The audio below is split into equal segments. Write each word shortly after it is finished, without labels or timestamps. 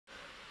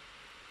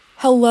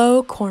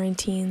Hello,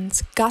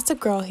 quarantines. Gossip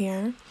Girl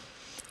here.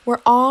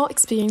 We're all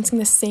experiencing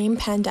the same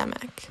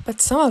pandemic,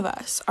 but some of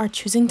us are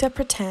choosing to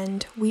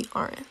pretend we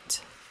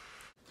aren't.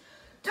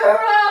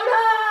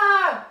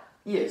 Dorota!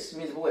 Yes,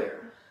 Miss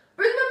Blair.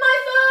 Bring me my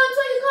phone so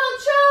I can call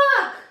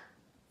Chuck!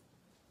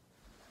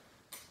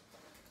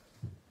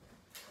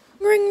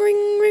 Ring,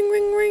 ring, ring,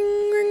 ring,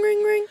 ring, ring,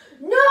 ring, ring.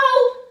 No!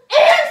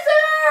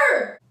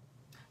 Answer!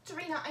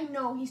 Serena, I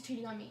know he's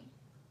cheating on me.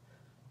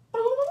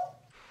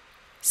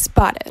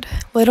 Spotted.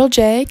 Little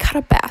J caught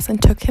a bass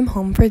and took him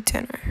home for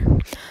dinner.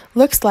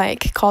 Looks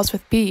like calls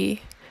with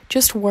B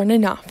just weren't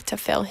enough to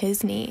fill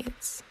his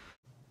needs.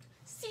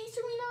 See,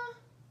 Serena?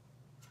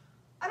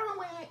 I don't know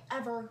why I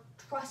ever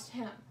trust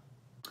him.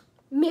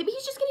 Maybe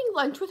he's just getting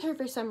lunch with her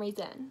for some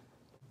reason.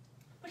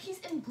 But he's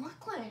in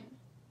Brooklyn.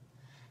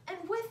 And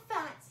with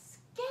that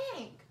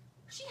skank,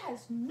 she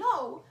has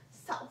no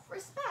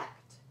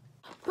self-respect.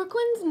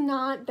 Brooklyn's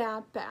not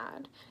that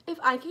bad. If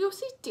I could go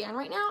see Dan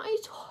right now, I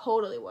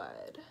totally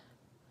would.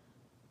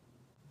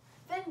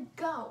 Then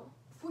go,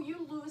 before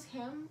you lose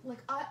him like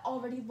I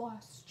already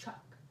lost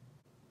Chuck.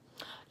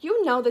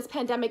 You know this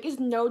pandemic is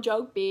no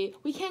joke, B.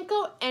 We can't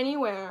go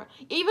anywhere.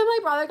 Even my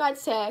brother got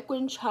sick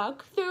when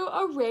Chuck threw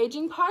a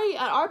raging party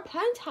at our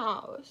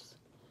penthouse.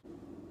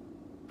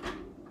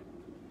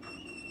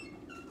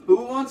 Who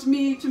wants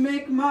me to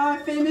make my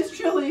famous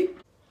chili?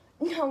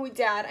 No,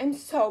 Dad, I'm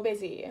so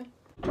busy.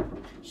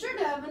 Sure,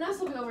 Dad.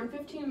 Vanessa will be over in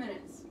 15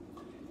 minutes.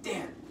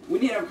 Dan, we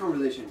need to have a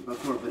conversation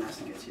before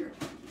Vanessa gets here.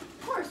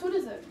 Of course, what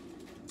is it?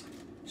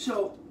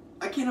 So,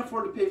 I can't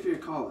afford to pay for your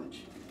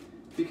college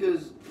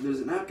because there's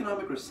an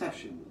economic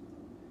recession.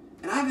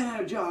 And I haven't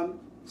had a job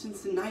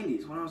since the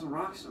 90s when I was a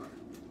rock star.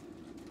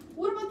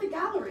 What about the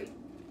gallery?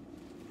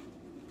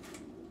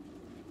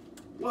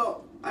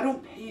 Well, I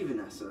don't pay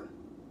Vanessa,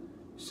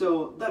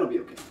 so that'll be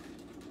okay.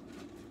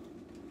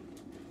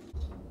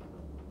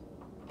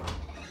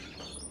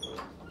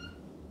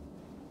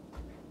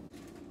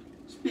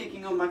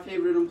 Speaking of my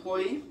favorite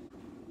employee,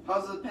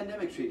 how's the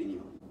pandemic treating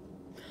you?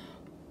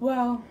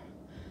 Well,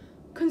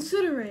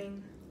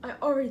 considering I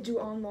already do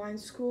online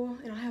school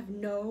and I have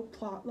no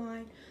plot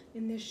line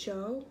in this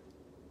show,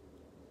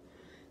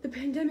 the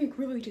pandemic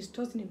really just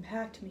doesn't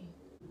impact me.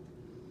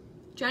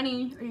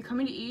 Jenny, are you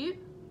coming to eat?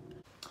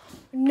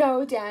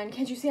 No, Dan.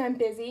 Can't you see I'm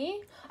busy?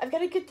 I've got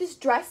to get this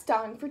dress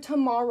done for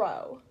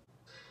tomorrow.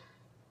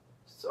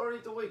 Sorry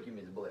to wake you,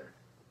 Miss Blair.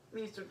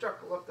 Mr. Chuck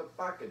left a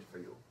package for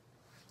you.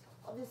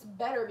 Oh, this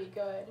better be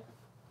good.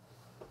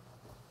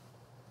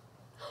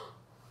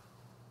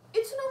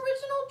 It's an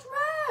original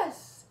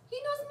dress! He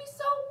knows me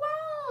so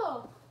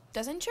well!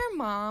 Doesn't your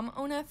mom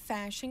own a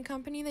fashion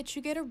company that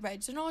you get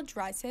original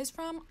dresses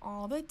from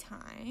all the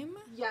time?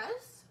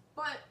 Yes,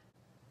 but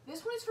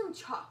this one is from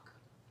Chuck,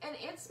 and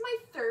it's my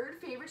third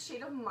favorite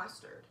shade of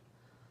mustard.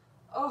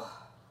 Oh,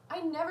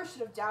 I never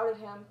should have doubted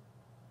him.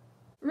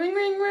 Ring,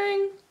 ring,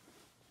 ring.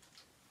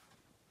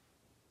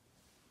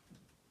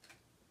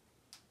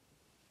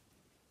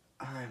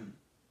 I'm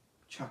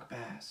Chuck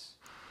Bass.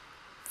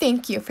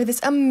 Thank you for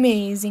this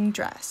amazing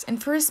dress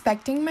and for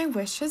respecting my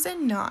wishes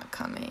and not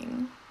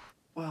coming.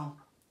 Well,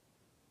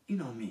 you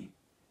know me.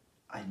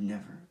 I'd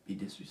never be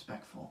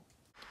disrespectful.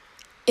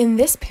 In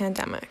this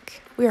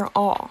pandemic, we are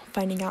all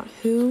finding out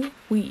who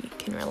we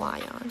can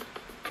rely on.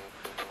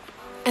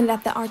 And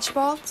at the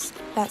Archibalds,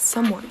 that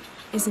someone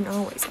isn't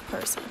always a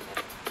person.